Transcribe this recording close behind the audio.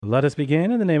Let us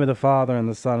begin in the name of the Father, and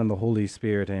the Son, and the Holy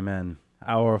Spirit. Amen.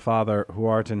 Our Father, who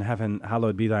art in heaven,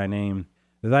 hallowed be thy name.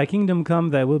 Thy kingdom come,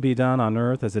 thy will be done on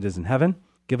earth as it is in heaven.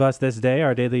 Give us this day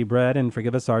our daily bread, and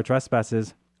forgive us our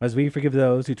trespasses, as we forgive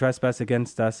those who trespass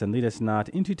against us. And lead us not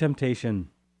into temptation,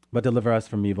 but deliver us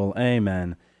from evil.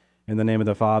 Amen. In the name of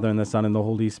the Father, and the Son, and the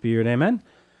Holy Spirit. Amen.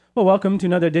 Well, welcome to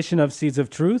another edition of Seeds of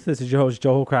Truth. This is your host,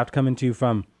 Joe Hollcraft, coming to you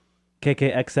from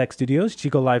KKXX Studios,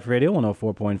 Chico Life Radio,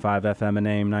 104.5 FM and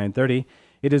AM 930.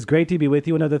 It is great to be with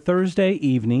you another Thursday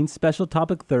evening, Special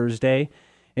Topic Thursday,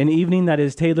 an evening that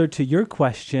is tailored to your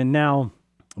question. Now,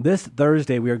 this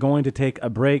Thursday, we are going to take a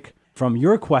break from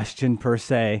your question per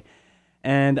se,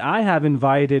 and I have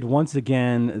invited once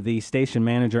again the station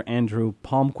manager, Andrew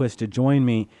Palmquist, to join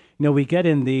me. You know, we get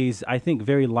in these, I think,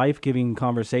 very life-giving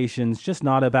conversations, just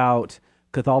not about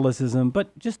Catholicism,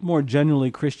 but just more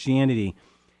generally Christianity.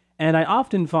 And I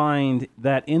often find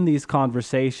that in these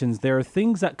conversations, there are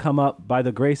things that come up by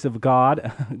the grace of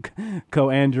God,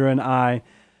 Andrew and I,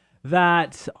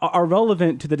 that are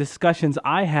relevant to the discussions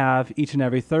I have each and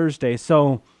every Thursday.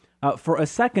 So for a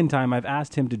second time, I've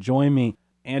asked him to join me.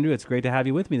 Andrew, it's great to have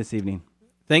you with me this evening.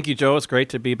 Thank you, Joe. It's great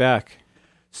to be back.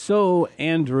 So,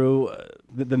 Andrew,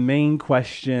 the main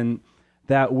question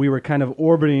that we were kind of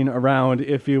orbiting around,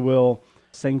 if you will,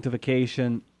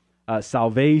 sanctification,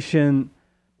 salvation,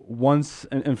 once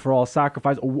and for all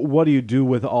sacrifice. What do you do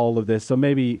with all of this? So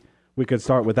maybe we could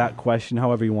start with that question,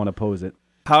 however you want to pose it.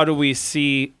 How do we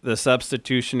see the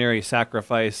substitutionary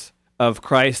sacrifice of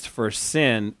Christ for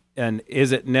sin? And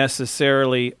is it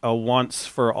necessarily a once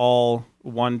for all,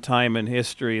 one time in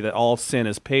history that all sin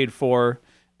is paid for,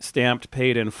 stamped,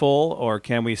 paid in full? Or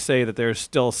can we say that there's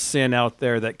still sin out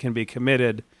there that can be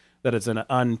committed, that it's an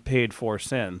unpaid for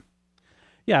sin?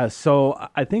 Yeah, so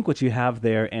I think what you have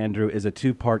there, Andrew, is a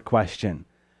two-part question.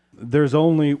 There's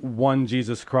only one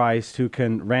Jesus Christ who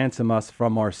can ransom us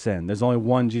from our sin. There's only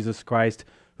one Jesus Christ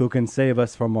who can save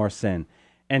us from our sin.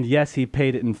 And yes, he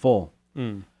paid it in full.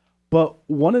 But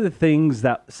one of the things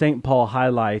that St. Paul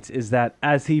highlights is that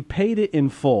as he paid it in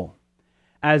full,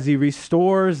 as he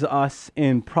restores us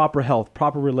in proper health,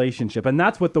 proper relationship, and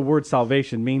that's what the word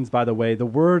salvation means, by the way. The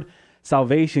word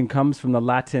salvation comes from the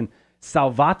Latin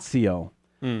salvatio.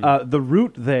 The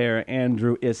root there,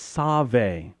 Andrew, is salve,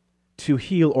 to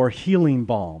heal or healing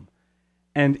balm.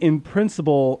 And in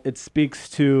principle, it speaks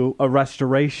to a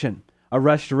restoration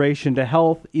to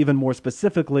health, even more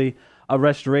specifically, a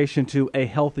restoration to a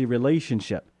healthy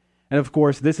relationship. And of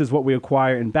course, this is what we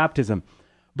acquire in baptism.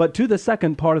 But to the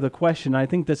second part of the question, I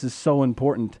think this is so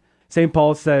important. St.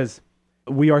 Paul says,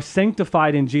 we are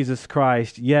sanctified in Jesus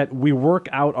Christ, yet we work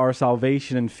out our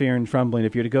salvation in fear and trembling.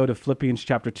 If you're to go to Philippians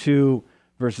chapter 2,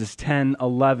 verses 10,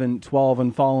 11, 12,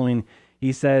 and following,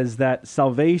 he says that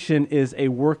salvation is a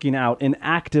working out, an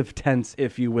active tense,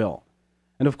 if you will.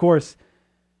 And of course,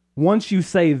 once you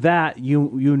say that,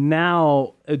 you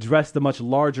now address the much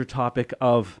larger topic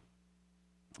of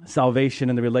salvation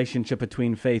and the relationship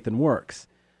between faith and works.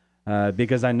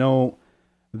 Because I know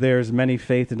there's many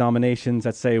faith denominations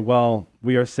that say, well,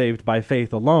 we are saved by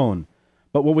faith alone.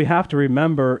 But what we have to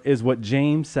remember is what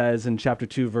James says in chapter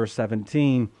 2, verse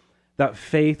 17, that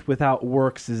faith without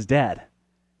works is dead.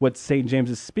 What St. James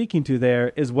is speaking to there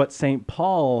is what St.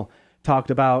 Paul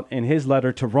talked about in his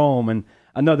letter to Rome, and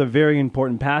another very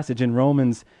important passage in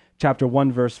Romans chapter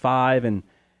 1, verse 5, and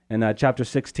chapter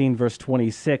 16, verse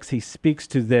 26, he speaks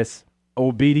to this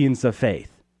obedience of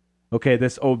faith. Okay,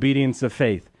 this obedience of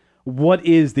faith. What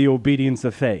is the obedience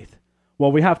of faith?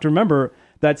 Well, we have to remember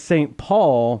that St.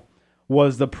 Paul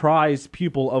was the prized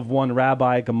pupil of one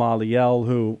Rabbi Gamaliel,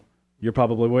 who you're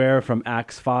probably aware from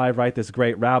Acts 5, right? This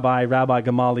great rabbi. Rabbi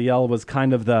Gamaliel was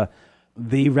kind of the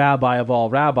rabbi of all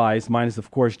rabbis, minus, of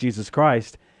course, Jesus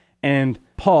Christ. And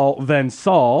Paul, then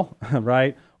Saul,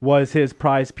 right, was his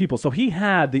prized pupil. So he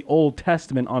had the Old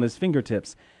Testament on his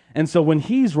fingertips. And so when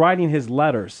he's writing his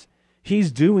letters,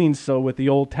 he's doing so with the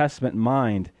Old Testament in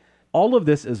mind. All of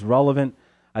this is relevant,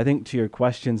 I think, to your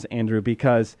questions, Andrew,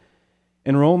 because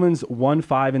in Romans 1,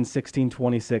 5, and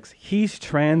 16:26, he's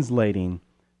translating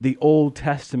the Old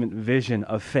Testament vision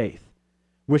of faith,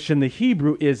 which in the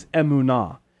Hebrew is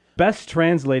emunah, best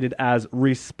translated as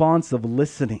responsive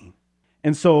listening.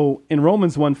 And so in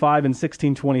Romans 1, 5 and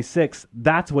 16:26,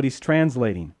 that's what he's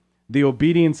translating. The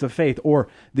obedience of faith, or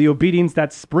the obedience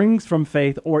that springs from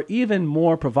faith, or even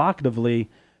more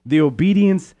provocatively, the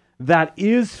obedience that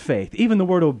is faith. Even the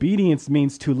word obedience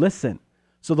means to listen.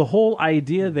 So the whole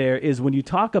idea there is when you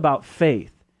talk about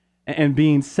faith and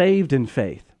being saved in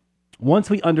faith,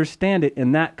 once we understand it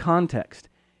in that context,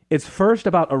 it's first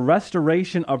about a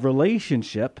restoration of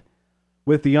relationship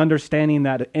with the understanding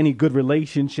that any good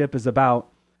relationship is about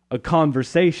a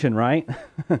conversation, right?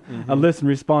 A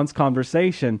listen-response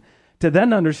conversation, to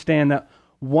then understand that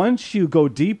once you go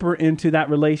deeper into that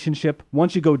relationship,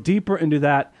 once you go deeper into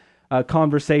that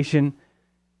conversation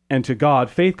and to God,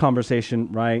 faith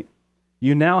conversation, right?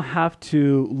 You now have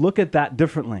to look at that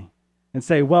differently and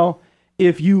say, well,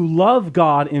 if you love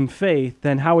God in faith,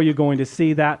 then how are you going to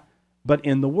see that but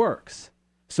in the works?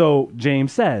 So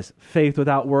James says, faith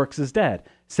without works is dead.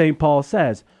 St. Paul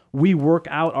says, we work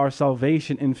out our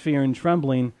salvation in fear and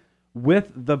trembling,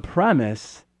 with the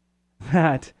premise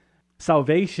that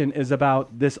salvation is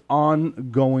about this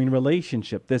ongoing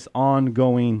relationship, this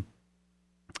ongoing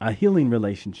healing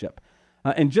relationship.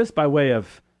 And just by way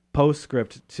of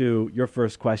postscript to your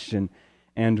first question,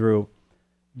 Andrew,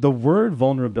 the word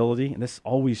vulnerability, and this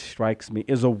always strikes me,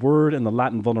 is a word in the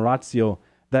Latin vulneratio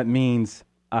that means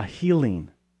a healing.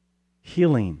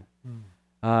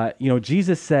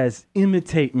 Jesus says,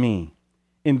 imitate me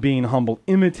in being humble.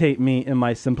 Imitate me in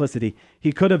my simplicity.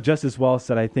 He could have just as well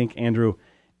said, I think, Andrew,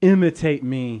 imitate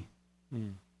me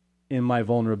in my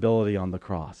vulnerability on the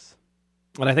cross.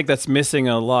 And I think that's missing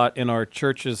a lot in our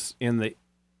churches, in the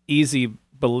easy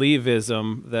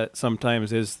believism that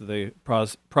sometimes is the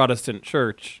Protestant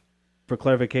church. For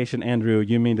clarification, Andrew,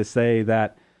 you mean to say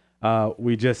that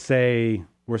we just say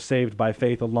we're saved by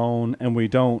faith alone and we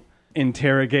don't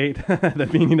interrogate the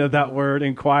meaning of that word,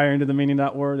 inquire into the meaning of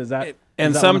that word? Is that?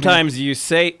 And sometimes you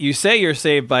say you're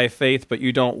saved by faith, but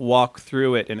you don't walk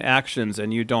through it in actions,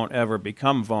 and you don't ever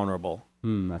become vulnerable.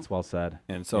 That's well said.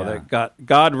 And so that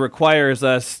God requires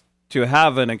us to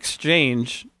have an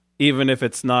exchange, even if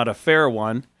it's not a fair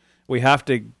one. We have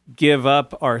to give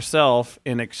up ourselves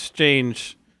in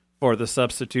exchange for the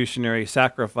substitutionary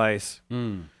sacrifice.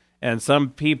 And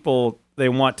some people, they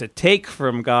want to take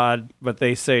from God, but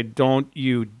they say, don't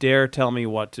you dare tell me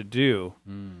what to do.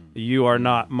 You are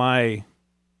not my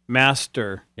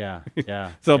master.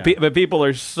 But people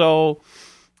are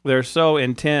they're so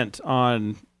intent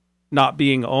on not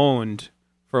being owned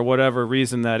for whatever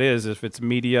reason that is, if it's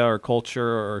media or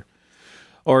culture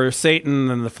or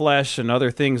Satan and the flesh and other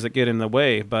things that get in the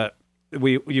way. But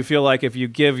you feel like if you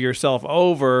give yourself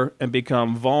over and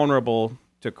become vulnerable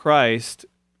to Christ,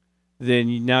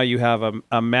 then now you have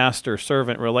a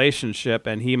master-servant relationship,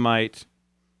 and he might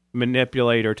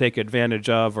manipulate or take advantage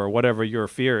of, or whatever your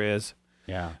fear is.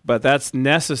 Yeah. But that's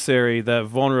necessary. The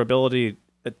vulnerability,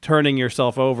 turning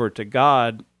yourself over to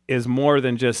God, is more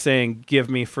than just saying, give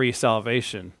me free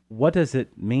salvation. What does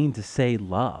it mean to say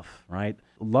love, right?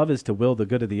 Love is to will the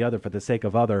good of the other for the sake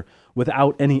of other,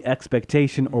 without any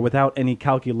expectation or without any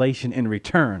calculation in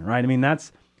return, right? I mean,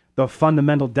 that's the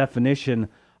fundamental definition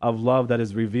of love that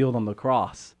is revealed on the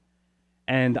cross.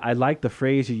 And I like the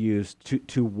phrase you used,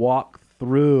 to walk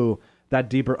through that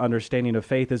deeper understanding of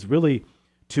faith is really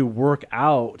to work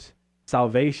out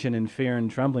salvation in fear and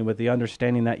trembling, with the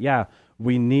understanding that,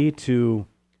 we need to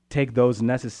take those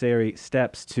necessary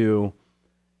steps to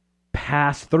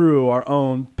pass through our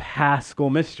own paschal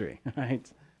mystery,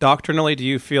 right? Doctrinally, do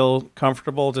you feel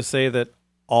comfortable to say that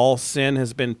all sin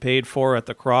has been paid for at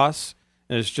the cross,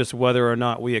 and it's just whether or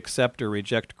not we accept or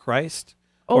reject Christ?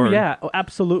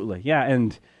 Absolutely. Yeah,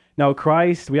 and now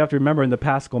Christ, we have to remember in the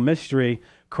paschal mystery,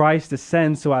 Christ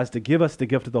ascends so as to give us the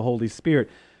gift of the Holy Spirit.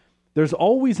 There's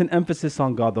always an emphasis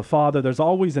on God the Father. There's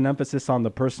always an emphasis on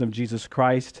the person of Jesus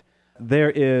Christ.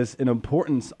 There is an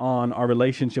importance on our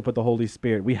relationship with the Holy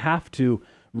Spirit. We have to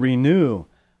renew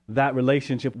that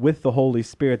relationship with the Holy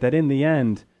Spirit, that in the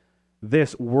end,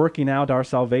 this working out our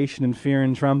salvation in fear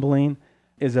and trembling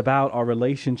is about our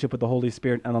relationship with the Holy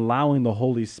Spirit and allowing the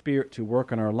Holy Spirit to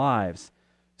work in our lives.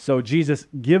 So Jesus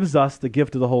gives us the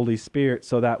gift of the Holy Spirit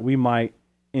so that we might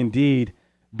indeed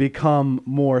become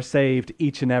more saved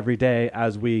each and every day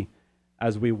as we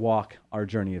walk our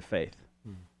journey of faith.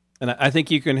 And I think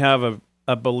you can have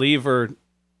a believer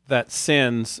that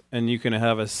sins, and you can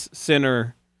have a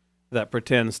sinner that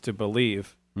pretends to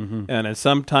believe. And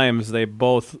sometimes they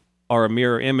both are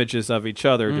mirror images of each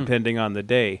other, depending on the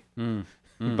day.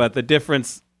 But the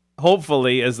difference,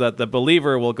 hopefully, is that the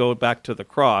believer will go back to the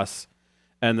cross,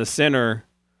 and the sinner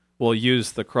will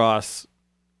use the cross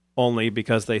only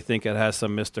because they think it has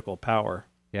some mystical power.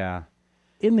 Yeah.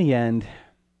 In the end,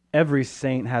 every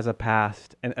saint has a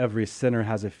past and every sinner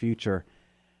has a future.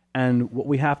 And what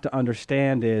we have to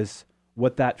understand is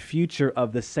what that future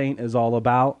of the saint is all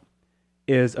about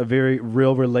is a very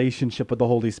real relationship with the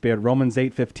Holy Spirit. Romans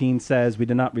 8:15 says, we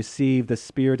did not receive the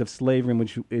spirit of slavery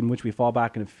in which we fall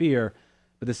back into fear,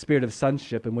 but the spirit of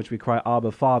sonship in which we cry,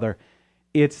 Abba, Father.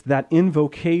 It's that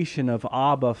invocation of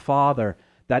Abba, Father,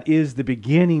 that is the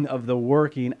beginning of the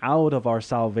working out of our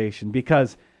salvation,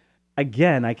 because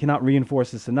again, I cannot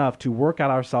reinforce this enough, to work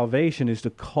out our salvation is to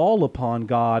call upon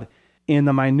God in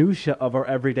the minutia of our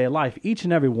everyday life. Each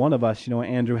and every one of us,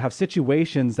 Andrew, have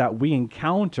situations that we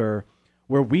encounter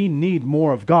where we need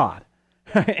more of God.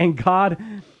 And God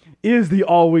is the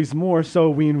always more, so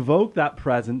we invoke that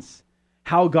presence,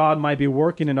 how God might be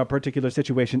working in a particular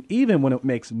situation, even when it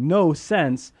makes no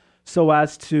sense, so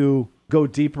as to go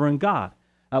deeper in God.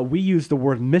 We use the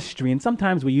word mystery, and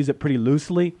sometimes we use it pretty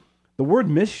loosely. The word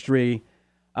mystery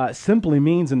simply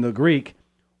means in the Greek,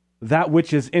 that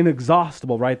which is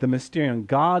inexhaustible, right? The mysterion.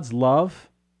 God's love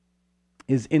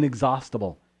is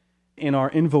inexhaustible. In our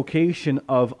invocation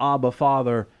of Abba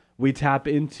Father, we tap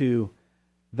into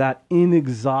that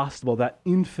inexhaustible, that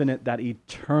infinite, that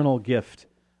eternal gift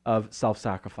of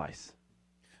self-sacrifice.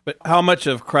 But how much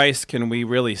of Christ can we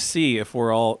really see if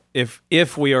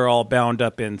we are all bound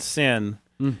up in sin,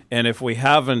 and if we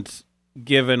haven't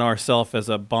given ourselves as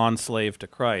a bondslave to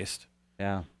Christ?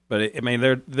 Yeah. But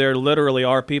there literally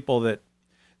are people that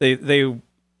they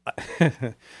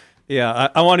yeah.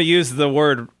 I want to use the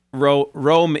word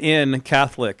roam in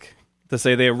Catholic to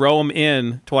say they roam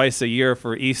in twice a year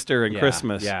for Easter and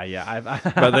Christmas. Yeah.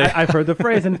 I've heard the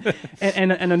phrase, and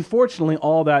unfortunately,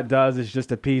 all that does is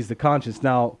just appease the conscience.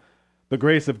 Now, the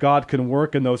grace of God can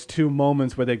work in those two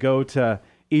moments where they go to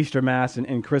Easter Mass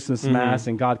and Christmas Mass,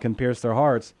 and God can pierce their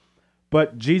hearts.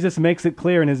 But Jesus makes it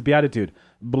clear in his beatitude: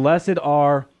 "Blessed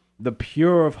are the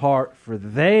pure of heart, for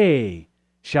they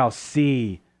shall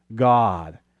see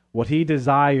God." What he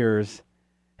desires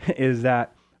is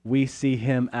that we see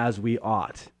him as we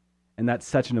ought. And that's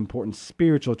such an important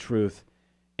spiritual truth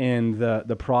in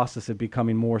the process of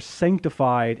becoming more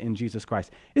sanctified in Jesus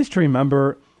Christ. Is to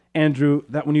remember, Andrew,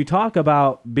 that when you talk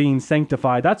about being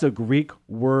sanctified, that's a Greek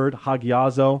word,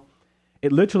 hagiazo.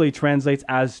 It literally translates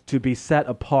as to be set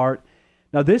apart.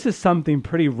 Now, this is something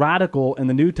pretty radical in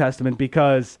the New Testament,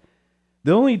 because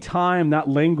the only time that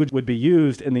language would be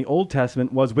used in the Old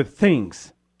Testament was with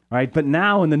things, right? But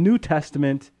now in the New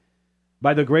Testament,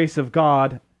 by the grace of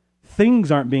God, things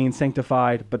aren't being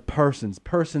sanctified, but persons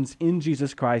in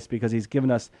Jesus Christ, because he's given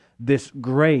us this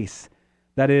grace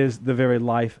that is the very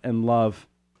life and love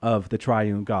of the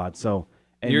triune God. So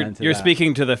you're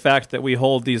speaking to the fact that we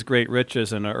hold these great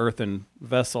riches in an earthen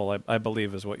vessel, I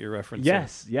believe is what you're referencing.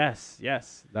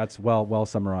 Yes. That's well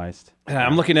summarized.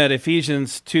 I'm looking at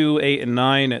Ephesians 2, 8, and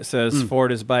 9. It says, "For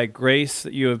it is by grace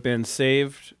that you have been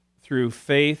saved through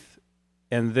faith,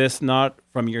 and this not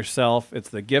from yourself. It's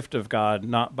the gift of God,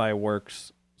 not by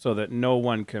works, so that no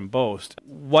one can boast."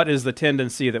 What is the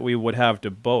tendency that we would have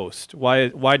to boast?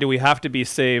 Why do we have to be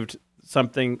saved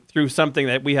through something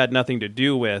that we had nothing to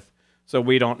do with, so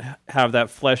we don't have that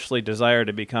fleshly desire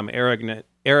to become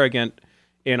arrogant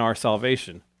in our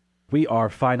salvation? We are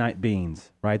finite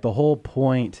beings, right? The whole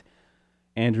point,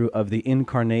 Andrew, of the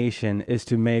incarnation is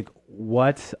to make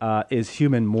what is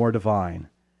human more divine,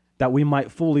 that we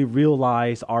might fully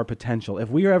realize our potential. If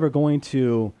we are ever going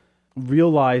to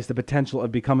realize the potential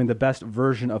of becoming the best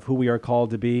version of who we are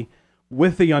called to be,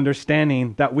 with the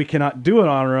understanding that we cannot do it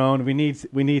on our own, we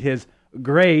need his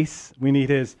grace, we need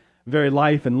his very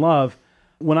life and love.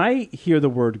 When I hear the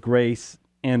word grace,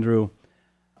 Andrew,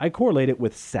 I correlate it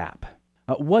with sap.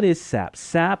 What is sap?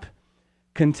 Sap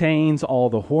contains all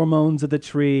the hormones of the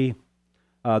tree,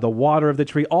 the water of the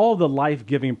tree, all the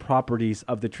life-giving properties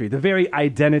of the tree, the very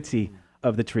identity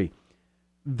of the tree.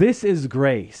 This is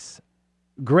grace.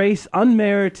 Grace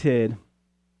unmerited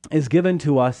is given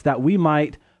to us that we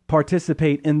might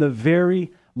participate in the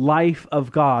very life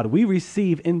of God. We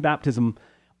receive in baptism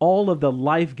all of the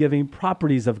life-giving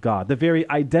properties of God, the very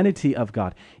identity of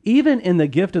God. Even in the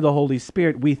gift of the Holy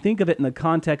Spirit, we think of it in the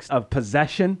context of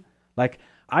possession, like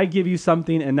I give you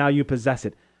something and now you possess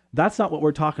it. That's not what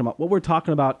we're talking about. What we're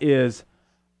talking about is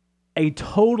a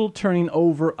total turning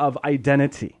over of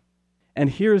identity. And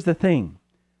here's the thing.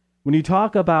 When you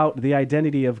talk about the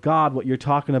identity of God, what you're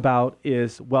talking about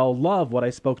is, well, love, what I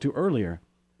spoke to earlier,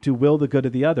 to will the good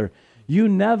of the other. You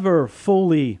never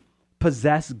fully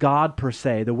possess God per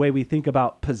se, the way we think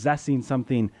about possessing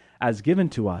something as given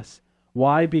to us.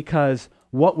 Why? Because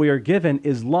what we are given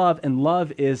is love, and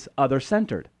love is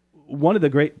other-centered. One of the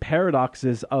great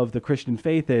paradoxes of the Christian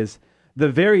faith is the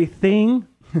very thing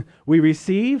we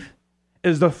receive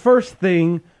is the first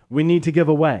thing we need to give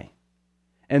away.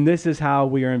 And this is how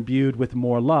we are imbued with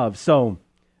more love. So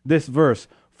this verse,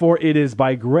 "For it is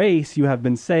by grace you have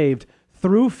been saved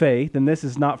through faith, and this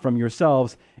is not from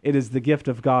yourselves, it is the gift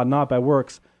of God, not by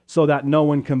works, so that no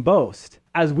one can boast."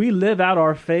 As we live out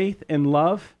our faith in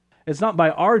love, it's not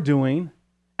by our doing,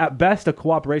 at best a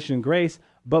cooperation in grace,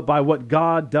 but by what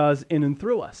God does in and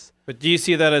through us. But do you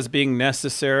see that as being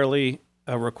necessarily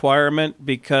a requirement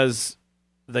because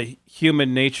the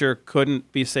human nature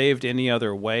couldn't be saved any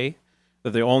other way?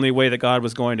 That the only way that God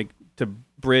was going to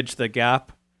bridge the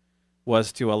gap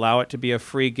was to allow it to be a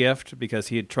free gift because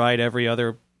he had tried every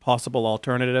other possible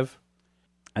alternative?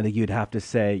 I think you'd have to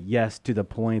say yes to the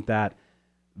point that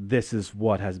this is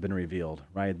what has been revealed,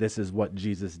 right? This is what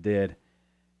Jesus did.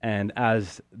 And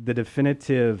as the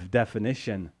definitive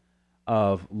definition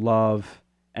of love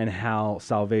and how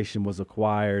salvation was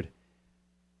acquired,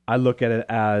 I look at it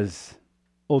as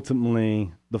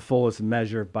ultimately the fullest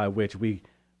measure by which we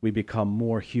become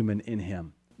more human in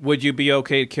him. Would you be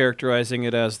okay characterizing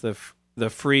it as the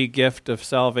free gift of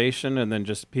salvation, and then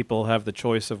just people have the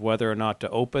choice of whether or not to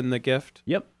open the gift?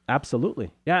 Yep,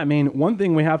 absolutely. Yeah, I mean, one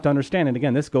thing we have to understand, and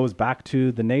again, this goes back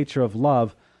to the nature of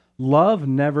love. Love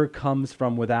never comes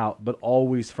from without, but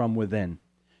always from within.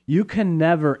 You can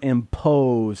never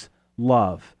impose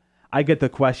love. I get the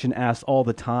question asked all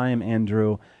the time,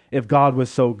 Andrew, if God was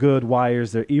so good, why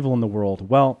is there evil in the world?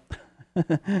 Well,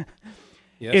 yes.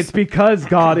 It's because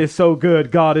God is so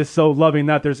good, God is so loving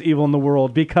that there's evil in the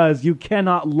world, because you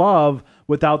cannot love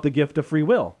without the gift of free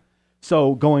will.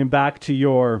 So going back to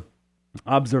your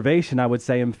observation, I would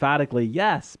say emphatically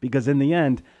yes, because in the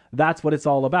end, that's what it's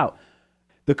all about.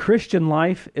 The Christian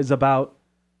life is about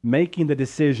making the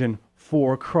decision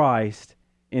for Christ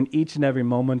in each and every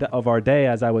moment of our day,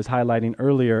 as I was highlighting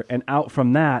earlier, and out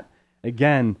from that,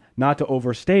 again, not to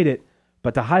overstate it,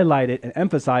 but to highlight it and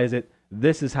emphasize it,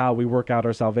 this is how we work out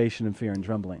our salvation in fear and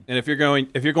trembling. And if you're going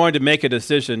to make a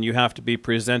decision, you have to be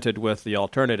presented with the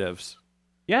alternatives.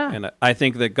 Yeah. And I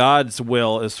think that God's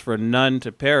will is for none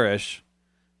to perish.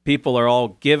 People are all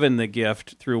given the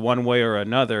gift through one way or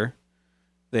another.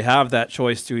 They have that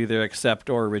choice to either accept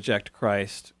or reject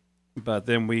Christ. But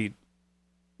then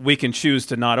we can choose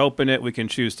to not open it. We can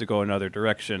choose to go another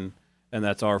direction. And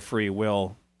that's our free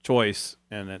will choice.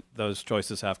 And those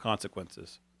choices have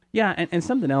consequences. Yeah, and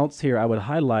something else here I would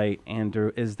highlight,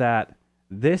 Andrew, is that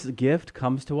this gift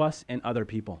comes to us in other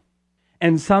people.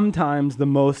 And sometimes the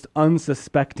most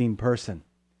unsuspecting person.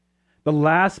 The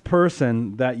last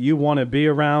person that you want to be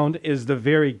around is the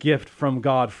very gift from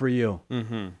God for you.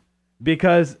 Mm-hmm.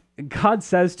 Because God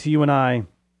says to you and I,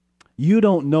 you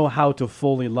don't know how to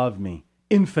fully love me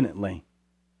infinitely,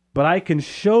 but I can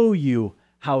show you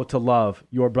how to love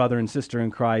your brother and sister in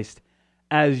Christ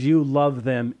as you love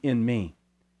them in me.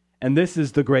 And this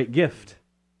is the great gift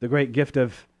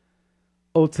of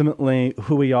ultimately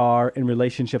who we are in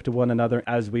relationship to one another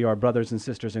as we are brothers and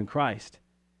sisters in Christ.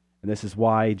 And this is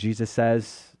why Jesus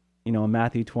says, in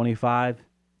Matthew 25,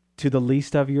 to the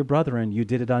least of your brethren, you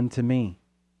did it unto me.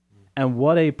 And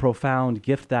what a profound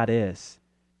gift that is,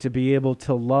 to be able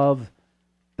to love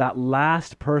that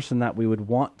last person that we would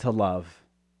want to love,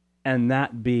 and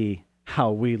that be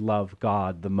how we love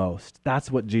God the most.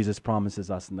 That's what Jesus promises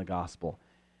us in the gospel.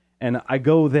 And I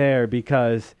go there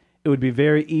because it would be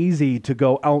very easy to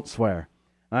go elsewhere.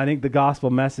 And I think the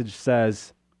gospel message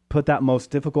says, put that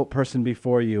most difficult person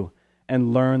before you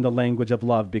and learn the language of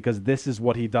love, because this is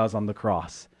what he does on the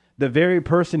cross. The very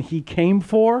person he came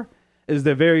for is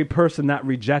the very person that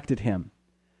rejected him.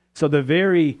 So the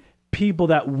very people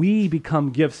that we become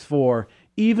gifts for,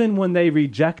 even when they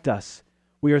reject us,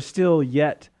 we are still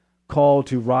yet called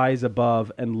to rise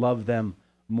above and love them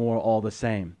more all the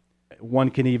same.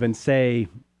 One can even say,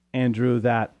 Andrew,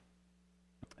 that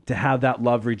to have that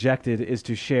love rejected is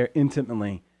to share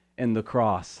intimately in the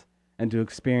cross and to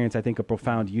experience, I think, a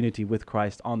profound unity with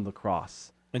Christ on the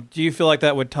cross. And do you feel like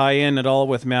that would tie in at all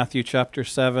with Matthew chapter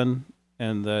 7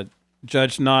 and the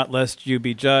judge not lest you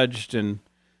be judged, and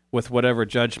with whatever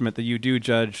judgment that you do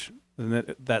judge,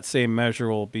 then that same measure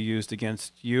will be used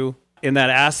against you? In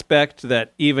that aspect,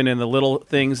 that even in the little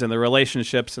things and the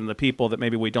relationships and the people that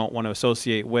maybe we don't want to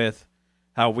associate with,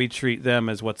 how we treat them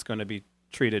is what's going to be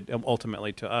treated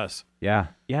ultimately to us. Yeah.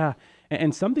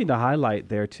 And something to highlight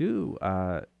there too,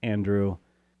 Andrew,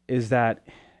 is that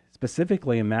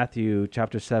specifically in Matthew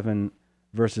chapter 7,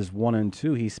 verses 1 and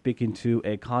 2, he's speaking to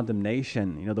a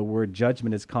condemnation. The word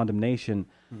judgment is condemnation.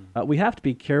 We have to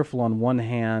be careful on one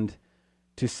hand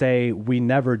to say we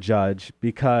never judge,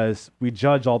 because we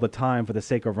judge all the time for the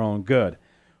sake of our own good.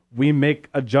 We make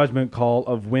a judgment call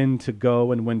of when to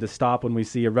go and when to stop when we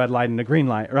see a red light and a green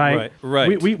light, right?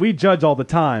 Right. We judge all the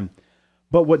time.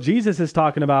 But what Jesus is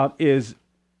talking about is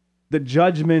the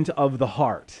judgment of the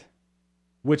heart,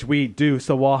 which we do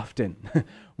so often.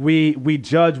 We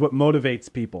judge what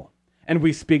motivates people. and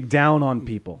we speak down on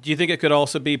people. Do you think it could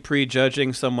also be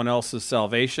prejudging someone else's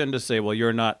salvation to say, well,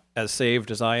 you're not as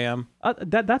saved as I am?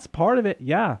 That's part of it,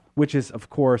 yeah, which is, of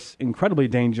course, incredibly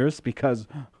dangerous because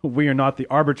we are not the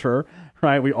arbiter,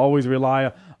 right? We always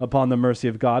rely upon the mercy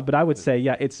of God. But I would say,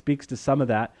 yeah, it speaks to some of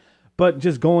that. But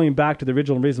just going back to the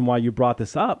original reason why you brought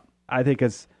this up, I think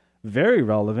it's very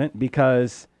relevant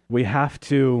because we have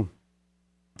to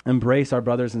embrace our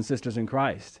brothers and sisters in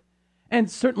Christ. And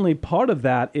certainly part of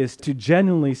that is to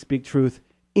genuinely speak truth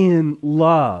in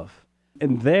love.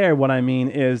 And there, what I mean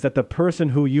is that the person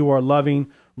who you are loving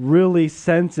really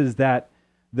senses that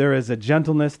there is a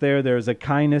gentleness there, there is a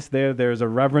kindness there, there is a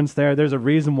reverence there. There's a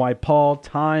reason why Paul,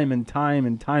 time and time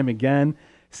and time again,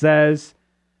 says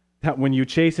that when you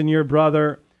chasten your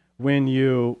brother, when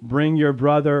you bring your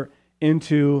brother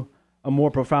into a more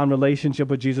profound relationship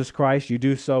with Jesus Christ, you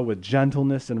do so with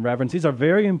gentleness and reverence. These are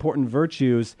very important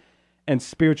virtues and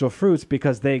spiritual fruits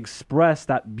because they express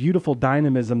that beautiful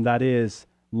dynamism that is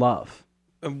love.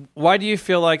 Why do you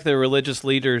feel like the religious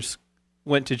leaders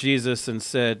went to Jesus and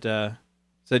said,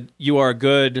 you are a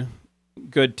good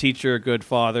teacher, good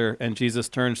father, and Jesus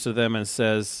turns to them and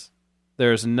says,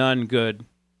 there's none good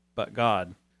but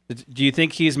God? Do you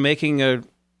think he's making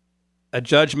a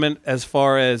judgment as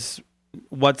far as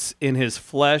what's in his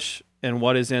flesh and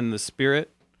what is in the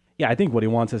spirit? Yeah, I think what he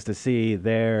wants us to see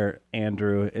there,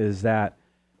 Andrew, is that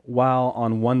while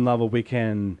on one level we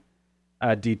can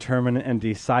determine and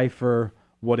decipher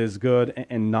what is good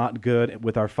and not good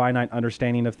with our finite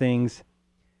understanding of things,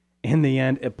 in the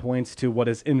end it points to what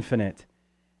is infinite.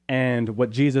 And what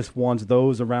Jesus wants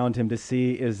those around him to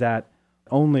see is that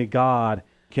only God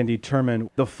can determine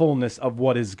the fullness of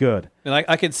what is good. And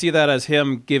I could see that as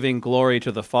him giving glory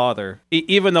to the Father.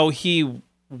 Even though he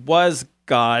was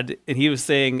God, and he was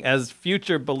saying, as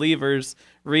future believers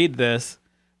read this,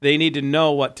 they need to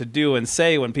know what to do and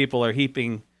say when people are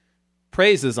heaping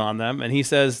praises on them. And he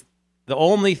says, the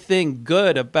only thing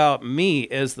good about me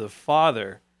is the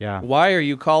Father. Yeah. Why are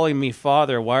you calling me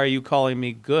Father? Why are you calling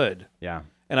me good? Yeah.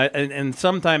 And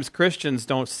sometimes Christians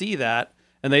don't see that,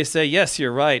 and they say, yes,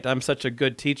 you're right, I'm such a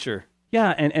good teacher.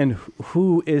 Yeah, and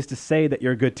who is to say that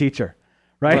you're a good teacher?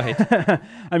 Right?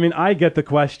 I mean, I get the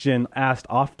question asked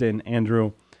often,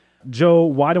 Andrew, Joe,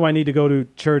 why do I need to go to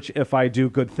church if I do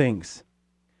good things?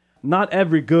 Not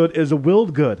every good is a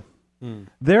willed good.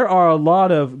 There are a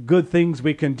lot of good things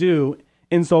we can do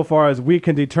insofar as we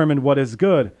can determine what is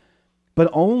good, but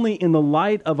only in the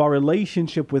light of our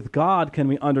relationship with God can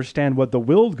we understand what the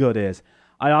willed good is.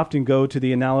 I often go to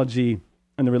the analogy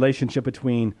and the relationship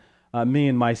between me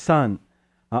and my son.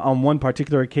 On one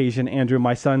particular occasion, Andrew,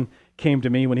 my son came to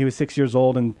me when he was 6 years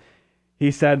old, and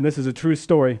he said, and this is a true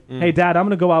story, hey, Dad, I'm going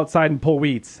to go outside and pull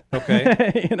weeds.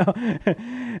 Okay.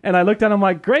 And I looked at him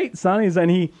like, great, son. And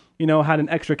he had an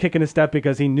extra kick in his step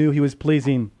because he knew he was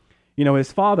pleasing,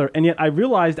 his father. And yet I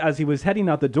realized as he was heading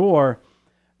out the door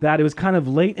that it was kind of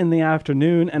late in the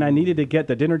afternoon, and I needed to get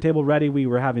the dinner table ready. We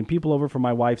were having people over for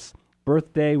my wife's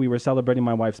birthday. We were celebrating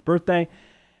my wife's birthday.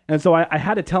 And so I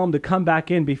had to tell him to come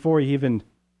back in before he even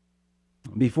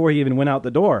went out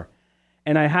the door.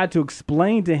 And I had to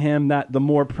explain to him that the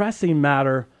more pressing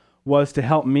matter was to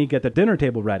help me get the dinner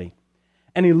table ready.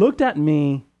 And he looked at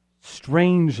me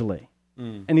strangely.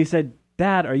 And he said,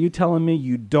 Dad, are you telling me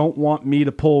you don't want me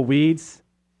to pull weeds?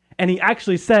 And he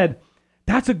actually said,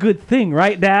 that's a good thing,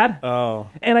 right, Dad? Oh.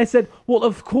 And I said, well,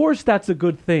 of course that's a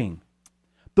good thing.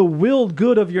 The willed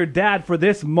good of your dad for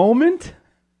this moment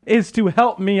is to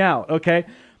help me out, okay?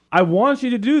 I want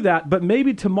you to do that, but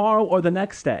maybe tomorrow or the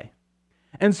next day.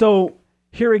 And so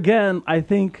here again, I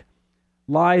think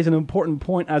lies an important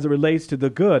point as it relates to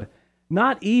the good.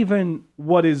 Not even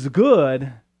what is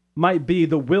good might be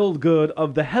the willed good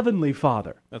of the Heavenly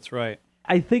Father. That's right.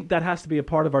 I think that has to be a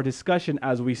part of our discussion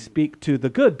as we speak to the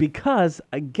good, because,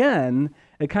 again,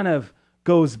 it kind of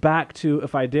goes back to,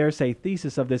 if I dare say,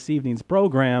 thesis of this evening's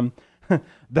program.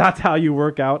 That's how you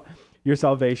work out your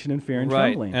salvation in fear and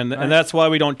trembling. And that's why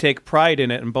we don't take pride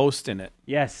in it and boast in it.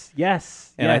 Yes.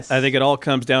 And I think it all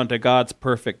comes down to God's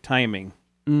perfect timing.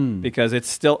 Because it's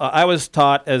still, I was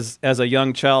taught as a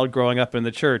young child growing up in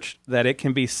the church that it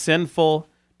can be sinful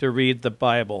to read the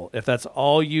Bible. If that's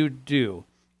all you do,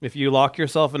 if you lock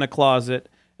yourself in a closet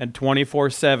and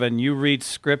 24/7 you read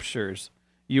scriptures,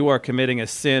 you are committing a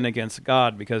sin against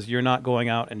God because you're not going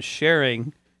out and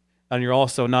sharing, and you're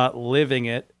also not living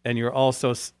it, and you're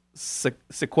also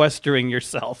sequestering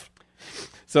yourself.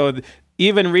 So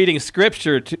even reading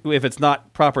scripture, if it's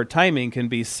not proper timing, can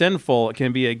be sinful. It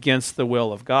can be against the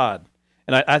will of God.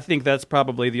 And I think that's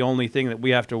probably the only thing that we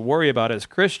have to worry about as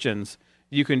Christians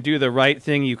You can do the right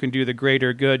thing. You can do the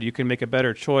greater good. You can make a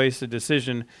better choice, a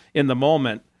decision in the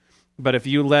moment. But if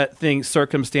you let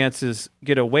circumstances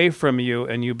get away from you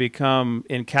and you become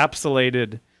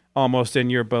encapsulated almost in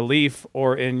your belief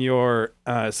or in your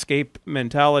escape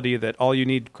mentality that all you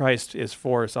need Christ is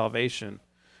for salvation,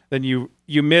 then you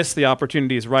miss the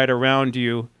opportunities right around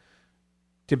you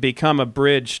to become a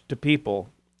bridge to people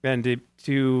and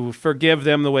to forgive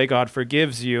them the way God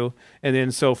forgives you, and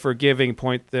then so forgiving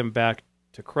point them back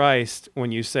to Christ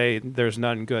when you say there's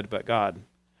none good but God.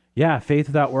 Yeah, faith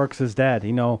without works is dead.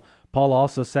 Paul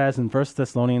also says in 1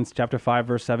 Thessalonians chapter 5,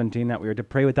 verse 17, that we are to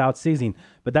pray without ceasing.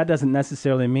 But that doesn't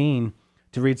necessarily mean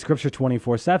to read Scripture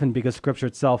 24/7, because Scripture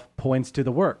itself points to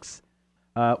the works.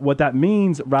 What that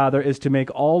means, rather, is to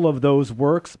make all of those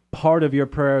works part of your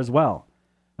prayer as well.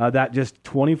 That just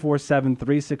 24/7,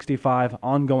 365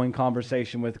 ongoing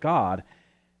conversation with God.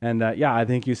 And I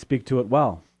think you speak to it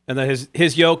well. And that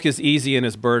his yoke is easy and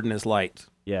his burden is light.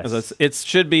 Yes. It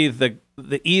should be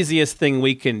the easiest thing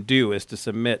we can do is to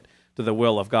submit to the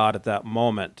will of God at that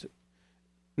moment.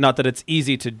 Not that it's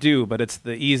easy to do, but it's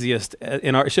the easiest.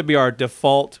 It should be our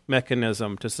default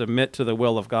mechanism to submit to the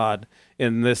will of God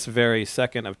in this very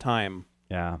second of time.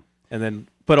 Yeah. And then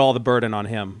put all the burden on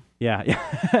him. Yeah.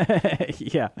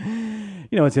 Yeah.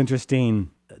 It's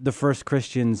interesting. The first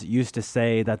Christians used to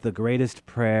say that the greatest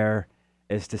prayer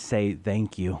is to say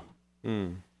thank you.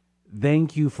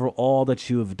 Thank you for all that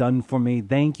you have done for me.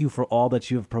 Thank you for all that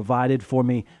you have provided for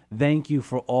me. Thank you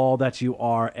for all that you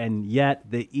are. And yet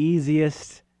the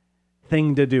easiest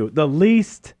thing to do, the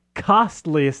least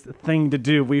costliest thing to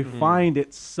do, we find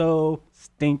it so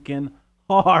stinking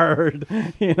hard,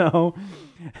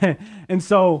 And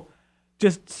so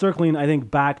just circling, I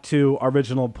think, back to our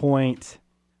original point,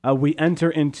 we enter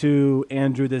into,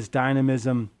 Andrew, this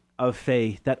dynamism of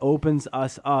faith that opens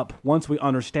us up, once we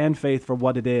understand faith for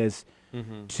what it is,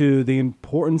 to the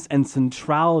importance and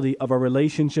centrality of our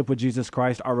relationship with Jesus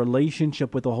Christ, our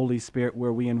relationship with the Holy Spirit,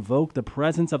 where we invoke the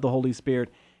presence of the Holy Spirit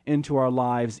into our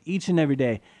lives each and every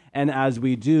day. And as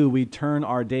we do, we turn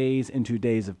our days into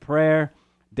days of prayer,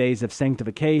 days of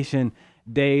sanctification,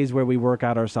 days where we work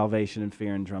out our salvation in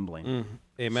fear and trembling.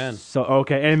 Amen. So,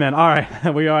 okay, amen. All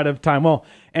right, we are out of time. Well,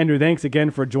 Andrew, thanks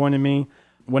again for joining me.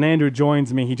 When Andrew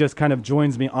joins me, he just kind of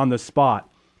joins me on the spot.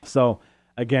 So,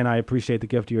 again, I appreciate the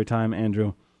gift of your time,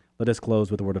 Andrew. Let us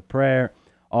close with a word of prayer.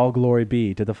 All glory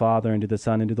be to the Father, and to the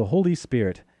Son, and to the Holy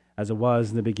Spirit, as it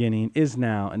was in the beginning, is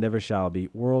now, and ever shall be,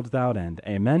 world without end.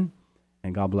 Amen,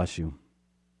 and God bless you.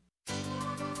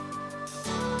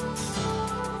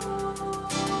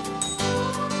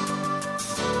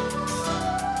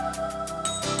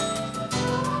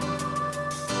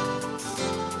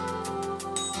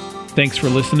 Thanks for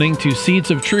listening to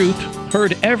Seeds of Truth,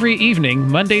 heard every evening,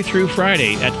 Monday through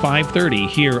Friday at 5:30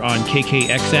 here on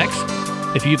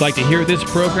KKXX. If you'd like to hear this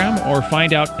program or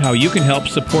find out how you can help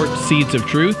support Seeds of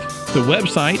Truth, the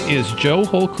website is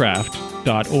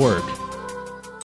joehollcraft.org.